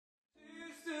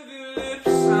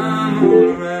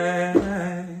alright.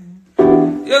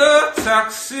 You're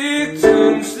toxic,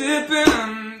 tongue slipping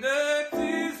under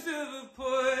keys to the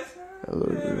poison. Hello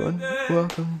everyone,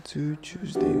 welcome to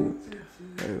Tuesday Mood.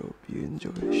 I hope you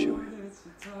enjoy the show.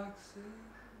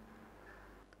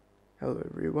 Hello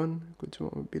everyone, aku cuma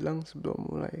mau bilang sebelum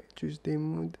mulai Tuesday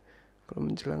Mood, kalau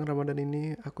menjelang Ramadan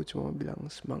ini aku cuma mau bilang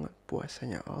semangat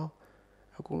puasanya all.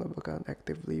 Aku gak bakalan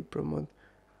actively promote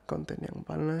konten yang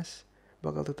panas,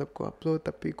 bakal tetap ku upload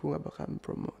tapi aku gak bakalan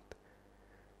promote.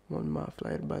 Mohon maaf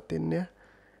lahir batin ya.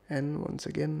 And once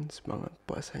again, semangat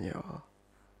puasanya all.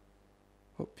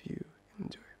 Hope you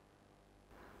enjoy.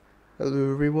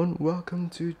 Hello everyone, welcome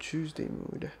to Tuesday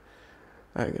Mood.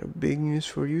 I got a big news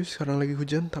for you. Sekarang lagi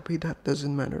hujan, tapi that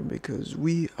doesn't matter because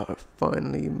we are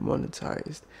finally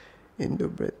monetized.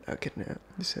 Indobrit akhirnya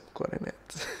bisa keluarin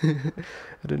ads.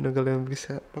 I don't know kalian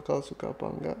bakal suka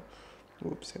apa enggak.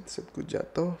 Oops, headsetku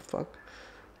jatuh, fuck.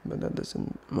 But that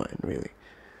doesn't mind really.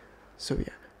 So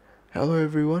yeah, hello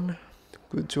everyone.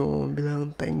 Gue cuma mau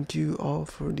bilang thank you all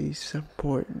for the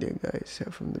support ya guys.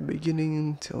 From the beginning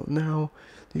until now,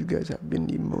 you guys have been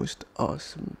the most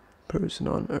awesome person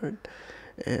on earth.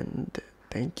 And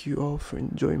thank you all for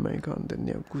enjoying my content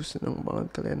ya. Gue seneng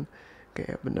banget kalian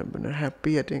kayak benar-benar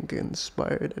happy, ada yang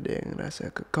ke-inspired, ada yang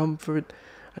ngerasa ke-comfort,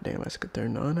 ada yang ngerasa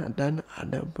ke-turn on, dan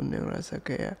ada pun yang ngerasa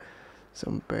kayak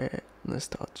sampai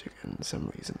nostalgic and some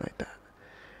reason like that.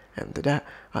 And to that,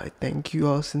 I thank you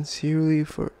all sincerely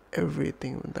for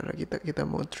everything. Bentar lagi kita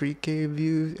mau 3K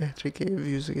views,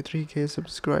 3K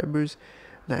subscribers.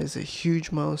 That is a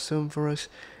huge milestone for us.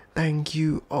 Thank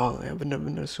you all ya,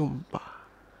 benar-benar sumpah.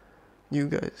 You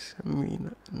guys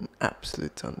mean an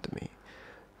absolute ton to me.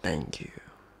 Thank you.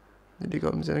 Jadi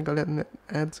kalau misalnya kalian lihat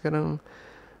ads sekarang,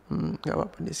 gak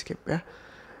apa-apa di skip ya.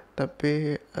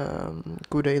 Tapi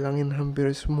aku udah hilangin hampir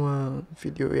semua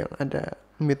video yang ada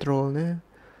mid-rollnya,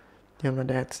 yang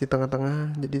ada ads di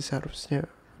tengah-tengah. Jadi seharusnya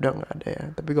udah gak ada ya.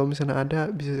 Tapi kalau misalnya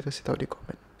ada, bisa kasih tahu di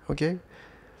komen. Okay?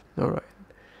 Alright.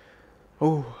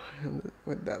 Oh,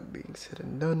 with that being said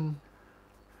and done,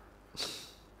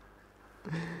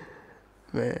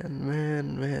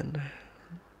 man.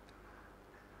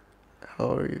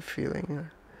 How are you feeling?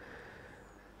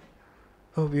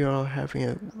 Hope you're all having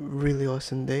a really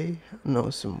awesome day, an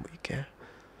awesome week ya.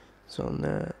 So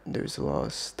there's a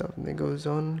lot of stuff that goes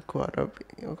on. Ku harap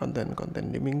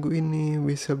konten-konten di minggu ini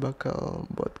bisa bakal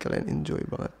buat kalian enjoy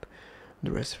banget the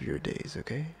rest of your days,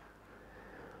 okay?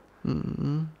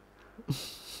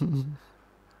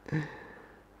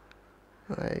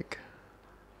 Like,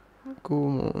 aku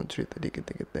mau cerita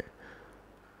dikit-dikit deh.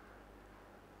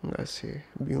 Enggak sih,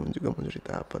 bingung juga mau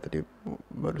cerita apa. Tadi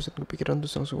barusan kepikiran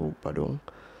terus langsung lupa dong.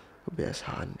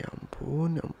 Kebiasaan, ya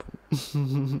ampun.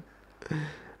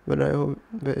 But I hope,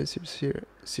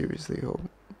 seriously hope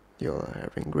you all are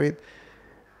having great.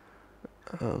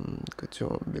 Aku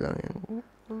cuma bilang yang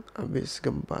abis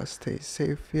gempa stay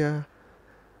safe ya.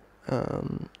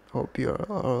 Hope you are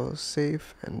all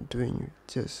safe and doing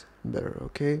just better,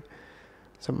 okay?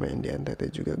 Sama yang di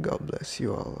NTT juga, God bless you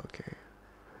all, okay?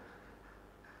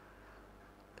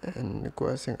 And aku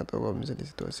asing atau kalau misalnya di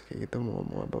situasi kayak gitu mau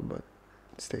ngomong apa, but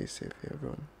stay safe ya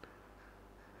everyone.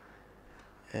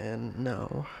 And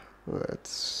now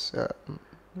let's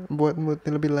buat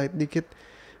moodnya lebih light dikit,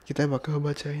 kita bakal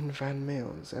bacain fan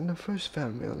mails. And the first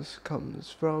fan mails comes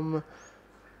from,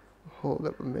 hold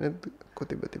up a minute,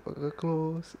 kok tiba-tiba ke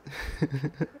close.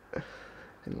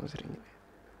 Emang sering gini.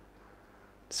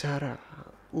 Sarah,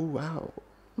 wow,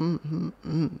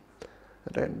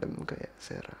 random kayak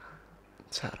Sarah.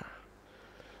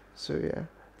 So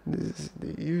yeah, this is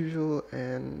the usual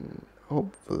and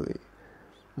hopefully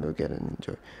you'll get and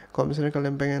enjoy. Kalau misalnya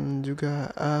kalian pengen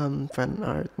juga fan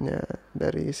artnya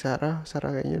dari Sarah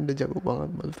kayaknya udah jago banget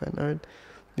buat fan art.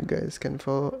 You guys can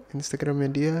follow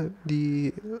Instagramnya dia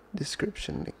di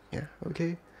description linknya,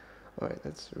 okay? Alright,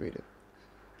 let's read it.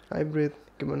 Hi Brit,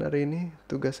 gimana hari ini?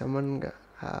 Tugas aman nggak?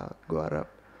 Gua harap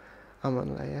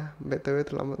aman lah ya. BTW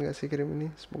terlambat nggak sih kirim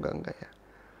ini? Semoga enggak ya.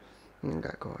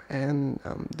 Enggak kok. And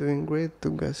I'm doing great.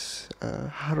 Tugas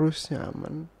harusnya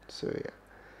aman. So ya,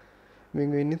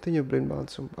 minggu ini tuh nyebelin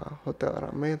banget sumpah. Hotel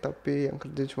ramai tapi yang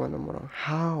kerja cuma 6 orang.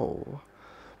 How?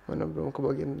 Mana belum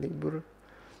kebagian libur.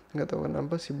 Gak tahu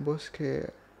kenapa si bos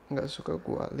kayak gak suka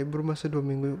gua. Libur masa 2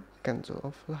 minggu cancel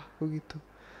off lah begitu.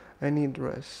 I need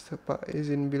rest. Pak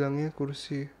izin bilangnya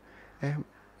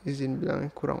izin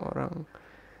bilangnya kurang orang.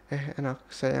 Enak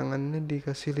sayangannya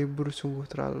dikasih libur, sungguh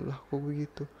terlalu lah kok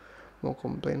begitu. Mau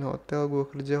komplain hotel, gue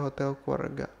kerja hotel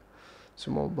keluarga.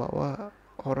 Semua bawa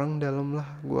orang dalam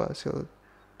lah, gue hasil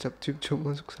cap-cip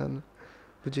masuk sana.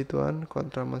 Puji Tuhan,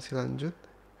 kontrak masih lanjut.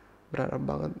 berharap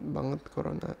banget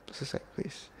corona selesai,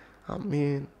 please.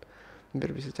 Amin.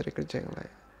 Biar bisa cari kerja yang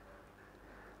lain.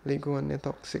 Lingkungannya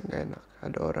toksik, gak enak.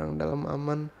 Ada orang dalam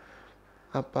aman,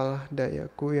 apalah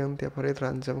dayaku yang tiap hari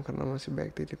terancam karena masih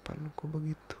banyak titipanku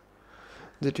begitu.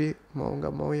 Jadi mau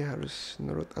gak mau ya harus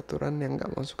nurut aturan yang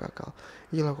gak masuk akal.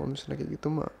 Iyalah kalau misalnya kayak gitu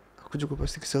mah aku juga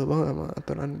pasti kesel banget sama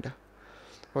aturan dah.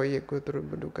 Oh iya, gue turut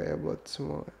berduka ya buat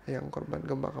semua yang korban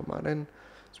gempa kemarin.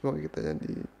 Semoga kita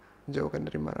jadi jauhkan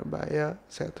dari mara bahaya.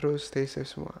 Saya terus stay safe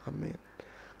semua, amin.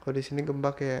 Kalau di sini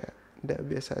gempa kayak udah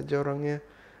biasa aja orangnya.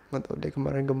 Nggak tahu deh,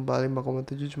 kemarin gempa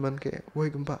 5,7 cuman kayak,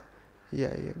 woi gempa.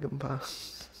 Iya gempa.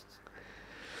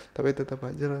 Tapi tetap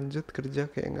aja lanjut kerja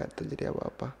kayak nggak terjadi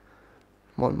apa-apa.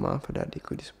 Mohon maaf ada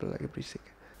adikku di sebelah lagi berisik.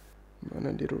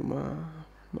 Mana di rumah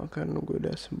makan nunggu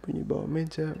udah sembunyi bawah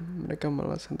meja, mereka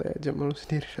malah santai aja, malu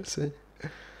sendiri rasanya.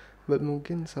 But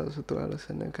mungkin salah satu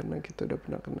alasannya karena kita udah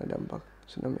pernah kena dampak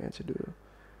tsunami aja dulu.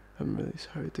 I'm really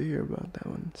sorry to hear about that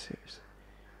one, seriously.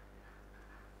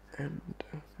 And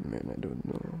man, I don't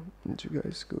know what you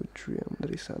guys go through yang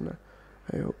dari sana.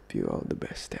 I hope you all the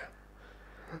best ya.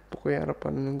 Pokoknya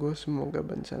harapan gue semoga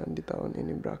bencana di tahun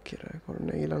ini berakhir ya.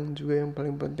 Corona hilang juga, yang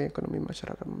paling penting ekonomi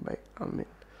masyarakat membaik, amin.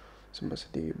 Sumpah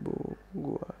sedih ibu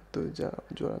gue tuh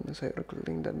jualan sayur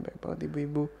keliling dan baik banget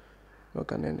ibu-ibu,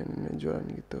 bahkan nenek-nenek jualan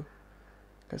gitu.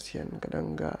 Kasihan,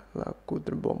 kadang nggak laku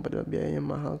terbuang padahal biayanya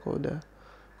mahal. Kalau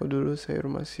dulu sayur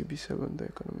masih bisa bantu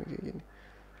ekonomi kayak gini,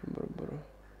 boro-boro.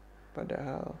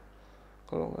 Padahal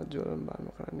kalau nggak jualan bahan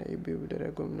makanannya ibu-ibu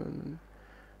dari gue menurut.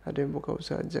 Ada yang buka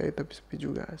usaha jahit tapi sepi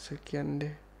juga. Sekian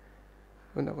deh.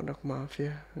 Unak-unak maaf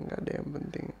ya, nggak ada yang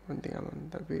penting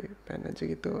aman. Tapi pengen aja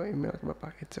gitu email ke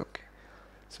bapak. It's okay.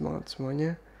 Semangat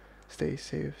semuanya. Stay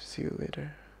safe. See you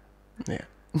later. Yeah.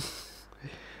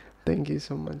 Thank you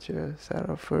so much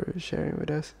Sarah for sharing with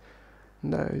us.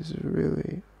 That is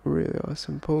really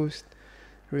awesome post.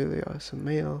 Really awesome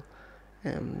mail.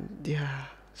 And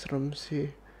yeah, serem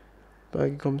sih.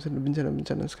 Apalagi kalau misalnya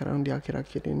bencana-bencana sekarang di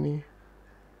akhir-akhir ini.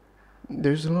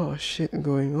 There's a lot of shit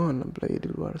going on apalagi di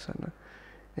luar sana.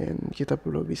 And kita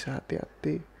perlu bisa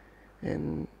hati-hati.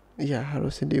 And ya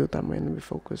harusnya diutamain lebih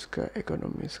fokus ke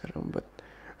ekonomi sekarang. But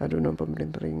I don't know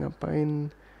pemerintah lagi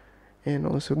ngapain. And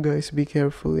also guys, be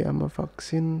careful ya sama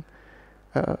vaksin.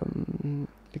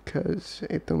 Because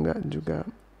itu nggak juga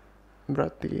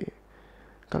berarti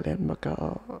kalian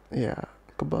bakal ya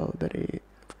kebal dari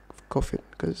COVID.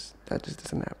 Because that just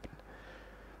doesn't happen.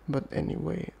 But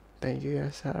anyway, thank you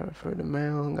ya Sarah for the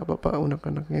mail. Gak apa-apa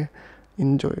unek-uneknya,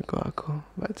 enjoy kok aku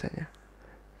bacanya.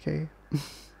 Okay.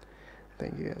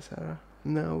 Thank you ya Sarah.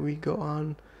 Now we go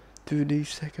on to the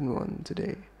second one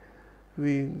today.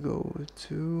 We go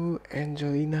to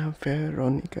Angelina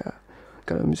Veronica.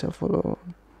 Kalian bisa follow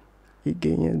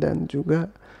IG-nya dan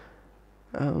juga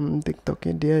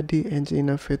TikTok-nya dia di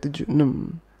Angelina V76.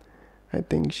 I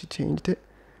think she changed it.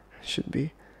 Should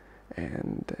be.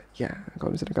 And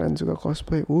kalau misalnya kalian suka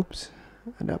cosplay,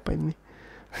 ada apa ini?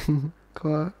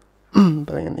 Kalau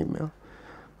pengen email,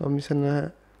 kalau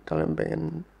misalnya kalian pengen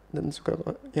dan suka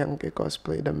yang kayak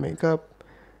cosplay dan makeup,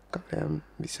 kalian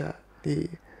bisa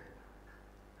di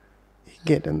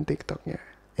IG dan TikToknya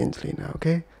Angelina,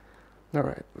 okay?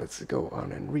 Alright, let's go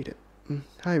on and read it.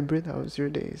 Hi Brit, how's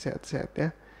your day? Sehat-sehat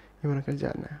ya? Gimana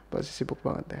kerjaannya? Pasti sibuk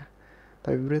banget ya.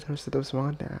 Tapi Brit harus tetap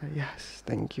semangat ya. Yes,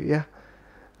 thank you ya.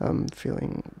 I'm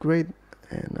feeling great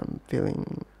and I'm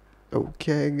feeling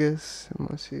okay, I guess.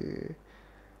 Masih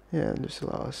there's a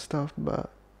lot of stuff but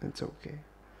it's okay.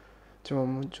 Cuma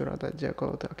mau curhat aja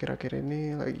kalau akhir-akhir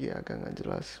ini lagi agak nggak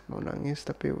jelas, mau nangis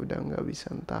tapi udah nggak bisa,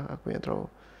 entah aku yang terlalu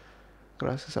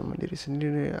kerasa sama diri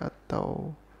sendiri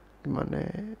atau gimana.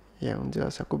 Yang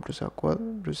jelas aku berusaha kuat,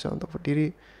 berusaha untuk berdiri,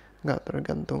 nggak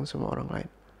tergantung sama orang lain.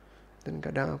 Dan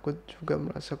kadang aku juga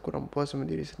merasa kurang puas sama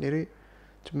diri sendiri,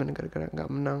 cuman gara-gara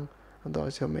gak menang atau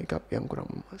hasil makeup yang kurang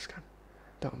memuaskan.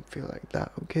 Don't feel like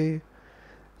that, okay?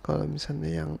 Kalau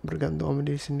misalnya yang bergantung sama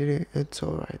diri sendiri, it's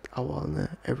alright.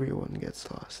 Awalnya everyone gets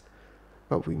lost,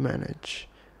 but we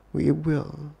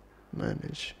will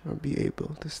manage or be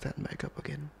able to stand back up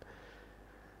again.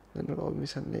 Dan kalau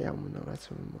misalnya yang menang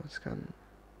rasa memuaskan,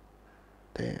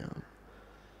 damn,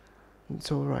 it's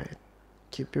alright.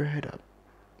 Keep your head up.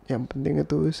 Yang penting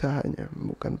itu usahanya,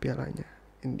 bukan pialanya.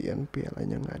 Indian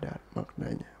pialanya nggak ada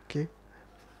maknanya, okay?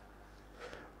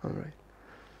 Alright.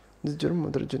 Jujur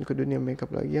mau terjun ke dunia makeup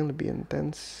lagi yang lebih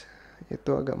intens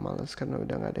itu agak males karena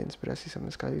udah nggak ada inspirasi sama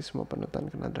sekali. Semua panutan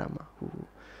kena drama.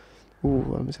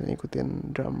 Misalnya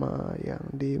ikutin drama yang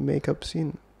di makeup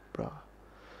scene, bro.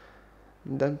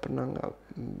 Dan pernah nggak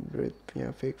Brit punya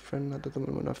fake friend atau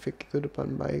teman munafik itu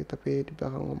depan baik tapi di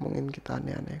belakang ngomongin kita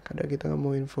aneh-aneh. Kadang kita nggak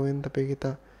mau infoin tapi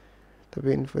kita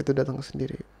tapi info itu datang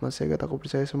sendiri. Masih agak aku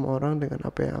percaya semua orang dengan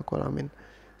apa yang aku alamin.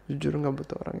 Jujur gak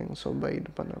butuh orang yang so baik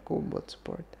depan aku buat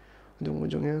support.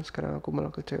 Ujung-ujungnya sekarang aku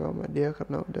malah kecewa sama dia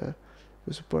karena udah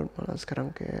gue support, malah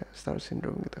sekarang kayak star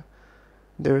syndrome gitu.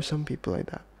 There are some people like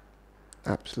that,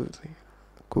 absolutely.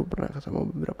 Aku pernah sama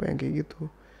beberapa yang kayak gitu,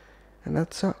 and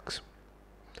that sucks.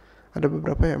 Ada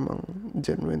beberapa yang emang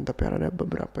genuine, tapi ada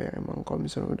beberapa yang emang kalau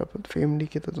misalnya udah dapet fame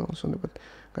dikit atau langsung dapet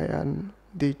kayaan,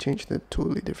 they change the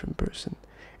totally different person,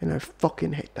 and I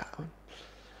fucking hate that one.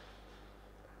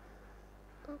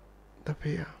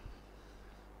 Tapi ya,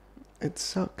 it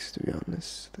sucks to be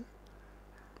honest.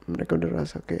 Mereka udah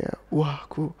rasa kayak, wah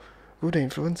aku udah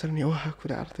influencer nih, wah aku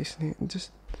udah artis nih.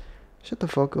 Just shut the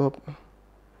fuck up.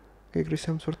 Kayak Chris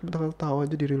Hemsworth bakal tahu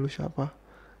aja diri lu siapa.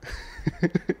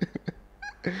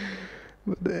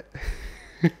 But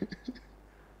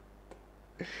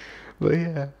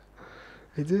yeah,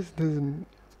 it just doesn't.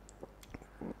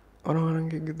 Orang-orang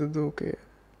kayak gitu tuh kayak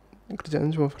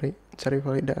kerjaan cuma cari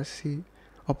validasi,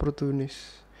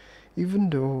 oportunis.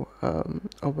 Even though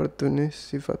oportunis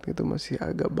sifat itu masih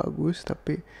agak bagus,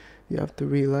 tapi you have to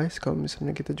realize kalau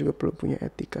misalnya kita juga perlu punya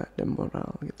etika dan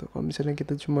moral gitu. Kalau misalnya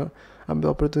kita cuma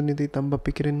ambil opportunity tanpa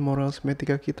pikirin moral sama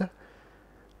etika kita,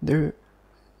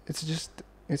 it's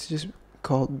just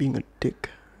called being a dick.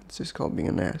 It's just called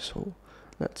being an asshole.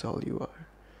 That's all you are.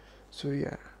 So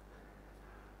yeah,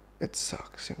 it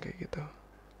sucks yang kayak gitu.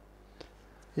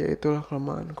 Ya itulah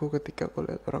kelemahanku ketika aku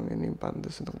lihat orang ini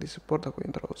pantas untuk disupport, aku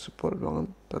yang terlalu support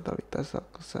banget, totalitas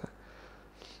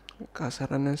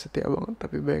kasarannya setia banget,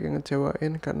 tapi banyak yang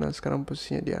ngecewain karena sekarang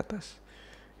posisinya di atas.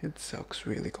 It sucks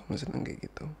really kalau misalnya kayak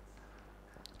gitu.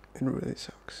 It really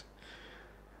sucks.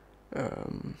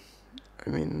 I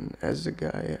mean, as a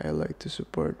guy, I like to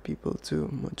support people too.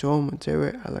 Mau cowok, mau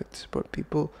cewek, I like to support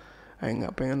people. I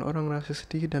gak pengen orang rasa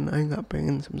sedih, dan I gak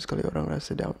pengen sama sekali orang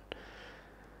rasa down.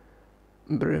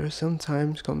 But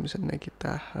sometimes kalau misalnya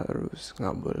kita harus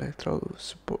gak boleh terlalu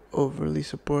overly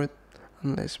support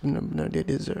unless benar-benar dia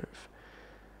deserve.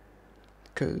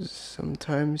 Because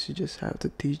sometimes you just have to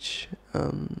teach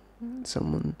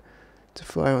someone to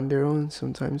fly on their own.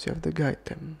 Sometimes you have to guide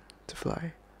them to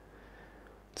fly.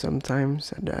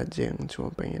 Sometimes ada aja yang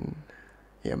cuma pengen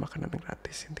ya makanan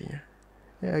gratis intinya.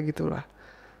 Ya gitulah.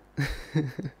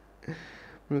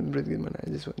 Menurut gimana,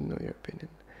 I just want to know your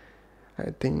opinion. I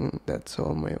think that's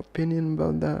all my opinion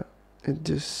about that. It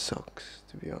just sucks,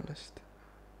 to be honest.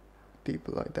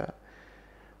 People like that.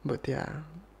 But yeah,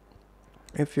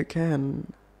 if you can,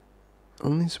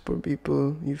 only support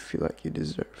people you feel like you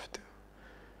deserve to.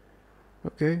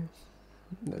 Okay?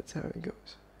 That's how it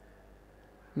goes.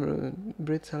 Menurut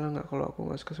Brit salah gak kalau aku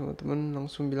gak suka sama temen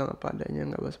langsung bilang apa adanya,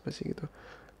 gak basa-basi gitu?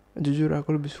 Jujur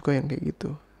aku lebih suka yang kayak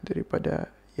gitu daripada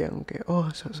yang kayak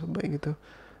oh sok-sok baik gitu.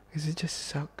 Because it just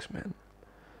sucks, man.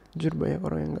 Jujur banyak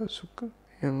orang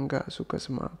yang gak suka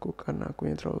sama aku karena aku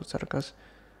yang terlalu sarkas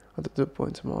atau to the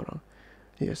point sama orang.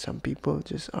 Yeah, some people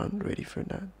just aren't ready for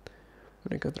that.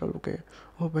 Mereka terlalu kayak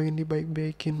oh pengen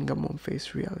dibaik-baikin, gak mau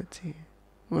face reality.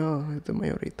 Well, itu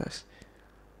mayoritas.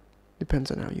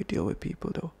 Depends on how you deal with people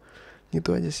though.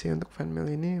 Itu aja sih untuk fan mail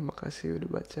ini. Makasih udah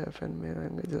baca fan mail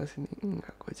yang gak jelas ini.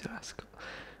 Enggak, gue jelas kok.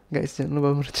 Guys, jangan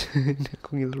lupa merch. Ini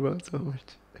aku ngiler banget sama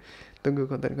merch. Tunggu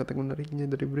konten-konten menariknya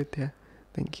dari Brit ya.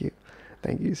 Thank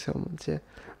you so much ya.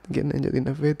 Again,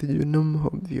 Angelina V76.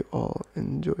 Hope you all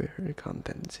enjoy her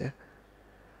contents ya.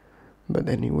 But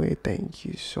anyway, thank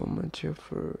you so much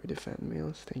for the fan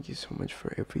mails. Thank you so much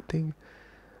for everything.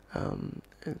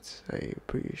 It's a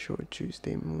pretty short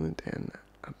Tuesday mood, and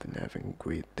I've been having a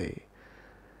great day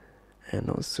and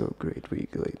also a great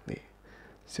week lately.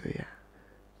 So yeah,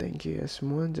 thank you ya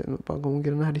semua. Jangan lupa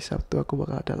kemungkinan hari Sabtu aku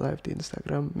bakal ada live di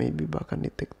Instagram, maybe bahkan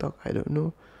di TikTok, I don't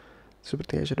know.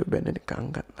 Sepertinya shadow band ini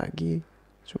keangkat lagi.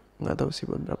 Nggak tahu sih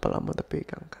buat berapa lama, tapi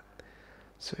keangkat.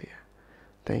 So yeah,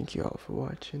 thank you all for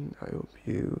watching. I hope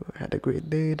you had a great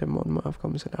day. Dan mohon maaf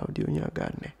kalau misalnya audionya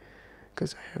agak aneh,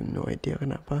 cause I have no idea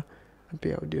kenapa.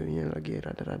 Tapi audionya lagi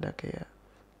rada-rada kayak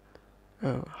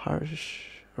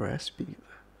harsh, raspy.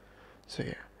 So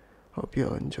yeah, hope you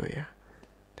all enjoy ya.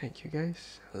 Thank you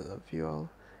guys. I love you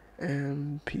all.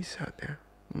 And peace out ya.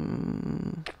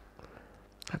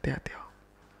 Hati-hati all.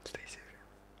 Stay safe.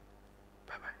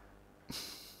 Bye-bye.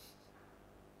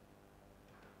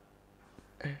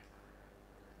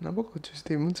 Kenapa kok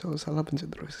Tuesday Moon selalu salah pencet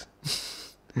terus?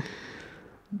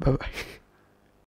 Bye-bye.